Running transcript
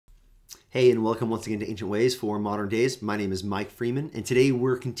Hey, and welcome once again to Ancient Ways for Modern Days. My name is Mike Freeman, and today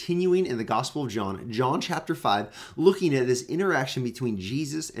we're continuing in the Gospel of John, John chapter 5, looking at this interaction between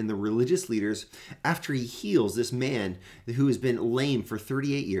Jesus and the religious leaders after he heals this man who has been lame for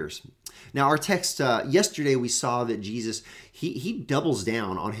 38 years. Now, our text, yesterday we saw that Jesus, he doubles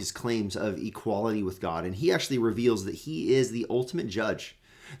down on his claims of equality with God, and he actually reveals that he is the ultimate judge,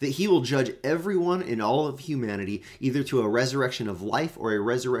 that he will judge everyone in all of humanity, either to a resurrection of life or a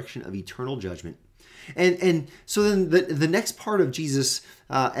resurrection of eternal judgment. And so then the next part of Jesus,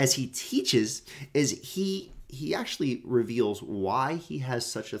 as he teaches, is he actually reveals why he has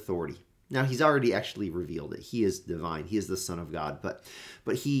such authority. Now, he's already actually revealed it. He is divine. He is the Son of God.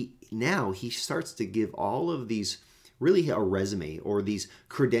 But he starts to give all of these, really a resume or these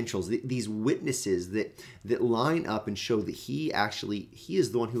credentials, these witnesses that line up and show that he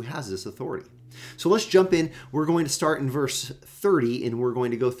is the one who has this authority. So let's jump in. We're going to start in verse 30 and we're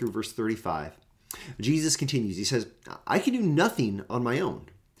going to go through verse 35. Jesus continues. He says, "I can do nothing on my own.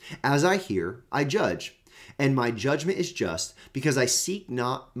 As I hear, I judge. And my judgment is just, because I seek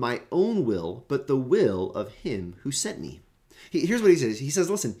not my own will, but the will of him who sent me." Here's what he says. He says,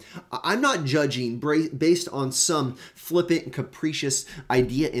 listen, I'm not judging based on some flippant and capricious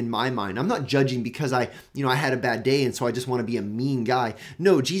idea in my mind. I'm not judging because I had a bad day and so I just want to be a mean guy.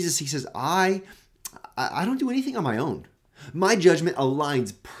 No, Jesus, he says, I don't do anything on my own. My judgment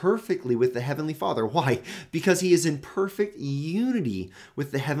aligns perfectly with the Heavenly Father. Why? Because he is in perfect unity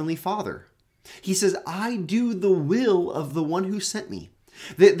with the Heavenly Father. He says, I do the will of the one who sent me.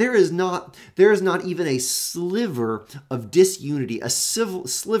 There is not even a sliver of disunity, a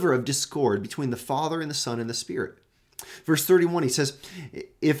sliver of discord between the Father and the Son and the Spirit. Verse 31, he says,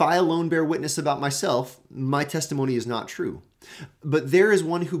 "If I alone bear witness about myself, my testimony is not true. But there is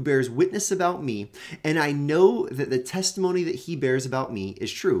one who bears witness about me, and I know that the testimony that he bears about me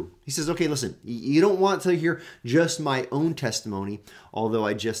is true." He says, okay, listen, you don't want to hear just my own testimony, although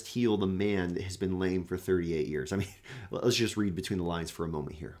I just healed a man that has been lame for 38 years. I mean, let's just read between the lines for a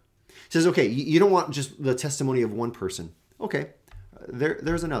moment here. He says, okay, you don't want just the testimony of one person. Okay,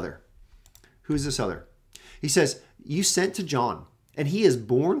 there's another. Who's this other? He says, "You sent to John, and he has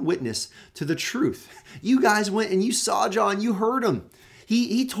borne witness to the truth." You guys went and you saw John. You heard him.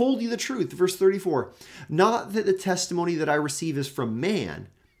 He told you the truth. Verse 34, "Not that the testimony that I receive is from man,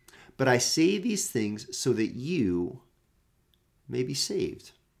 but I say these things so that you may be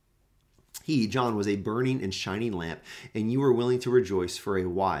saved. He, John, was a burning and shining lamp, and you were willing to rejoice for a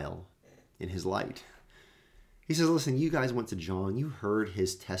while in his light." He says, listen, you guys went to John. You heard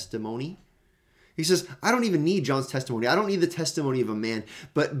his testimony. He says, I don't even need John's testimony. I don't need the testimony of a man,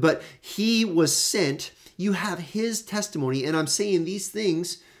 but he was sent. You have his testimony, and I'm saying these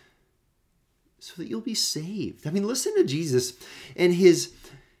things so that you'll be saved. I mean, listen to Jesus and his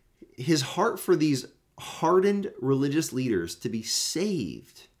heart for these hardened religious leaders to be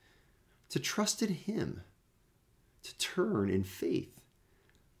saved, to trust in him, to turn in faith.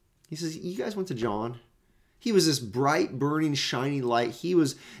 He says, you guys went to John. He was this bright, burning, shining light. He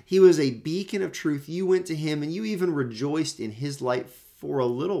was a beacon of truth. You went to him and you even rejoiced in his light for a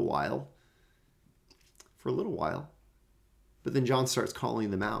little while. For a little while. But then John starts calling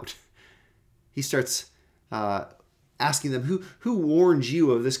them out. He starts asking them, who warned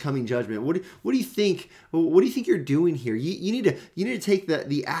you of this coming judgment? What do you think? What do you think you're doing here? You need to take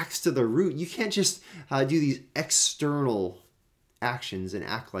the axe to the root. You can't just do these external actions and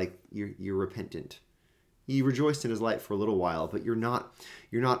act like you're repentant. You rejoiced in his light for a little while, but you're not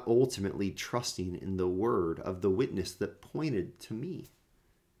ultimately trusting in the word of the witness that pointed to me.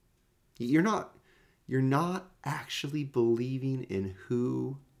 You're not actually believing in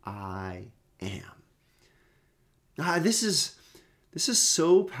who I am. This is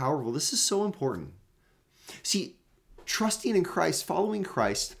so powerful. This is so important. See, trusting in Christ, following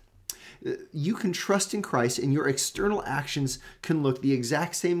Christ, you can trust in Christ and your external actions can look the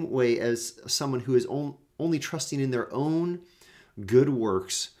exact same way as someone who is only trusting in their own good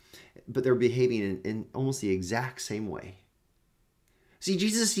works, but they're behaving in almost the exact same way. See,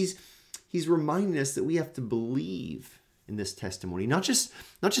 Jesus, he's reminding us that we have to believe in this testimony, not just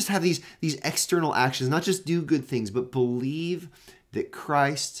have these external actions, not just do good things, but believe that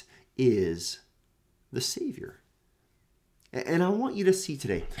Christ is the Savior. And I want you to see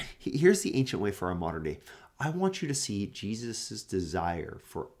today, here's the ancient way for our modern day. I want you to see Jesus' desire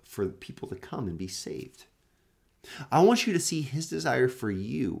for people to come and be saved. I want you to see his desire for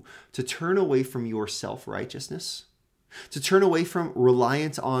you to turn away from your self-righteousness to turn away from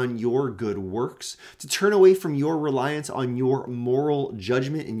reliance on your good works, to turn away from your reliance on your moral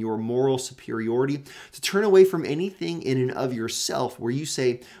judgment and your moral superiority, to turn away from anything in and of yourself where you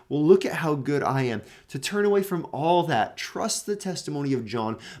say, well, look at how good I am, to turn away from all that. Trust the testimony of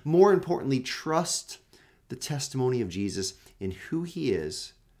John. More importantly, trust the testimony of Jesus in who he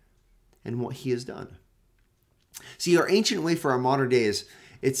is and what he has done. See, our ancient way for our modern day is,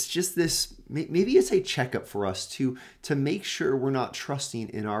 it's just this, maybe it's a checkup for us to make sure we're not trusting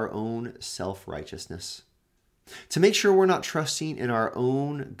in our own self-righteousness, to make sure we're not trusting in our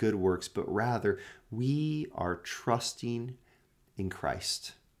own good works, but rather we are trusting in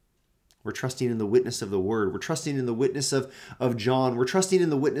Christ. We're trusting in the witness of the Word. We're trusting in the witness of John. We're trusting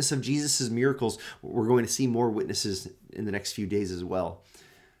in the witness of Jesus' miracles. We're going to see more witnesses in the next few days as well.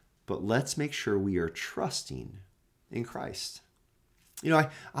 But let's make sure we are trusting in Christ. You know,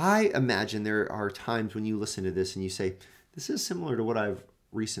 I imagine there are times when you listen to this and you say, this is similar to what I've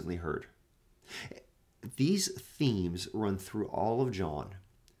recently heard. These themes run through all of John,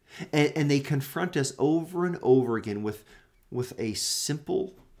 and they confront us over and over again with a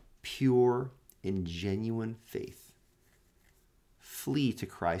simple, pure, and genuine faith. Flee to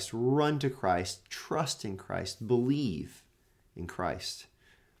Christ, run to Christ, trust in Christ, believe in Christ.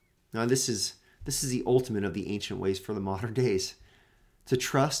 Now, this is the ultimate of the ancient ways for the modern days. To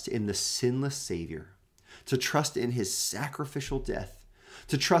trust in the sinless Savior, to trust in his sacrificial death,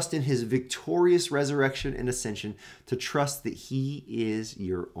 to trust in his victorious resurrection and ascension, to trust that he is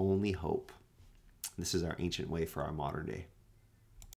your only hope. This is our ancient way for our modern day.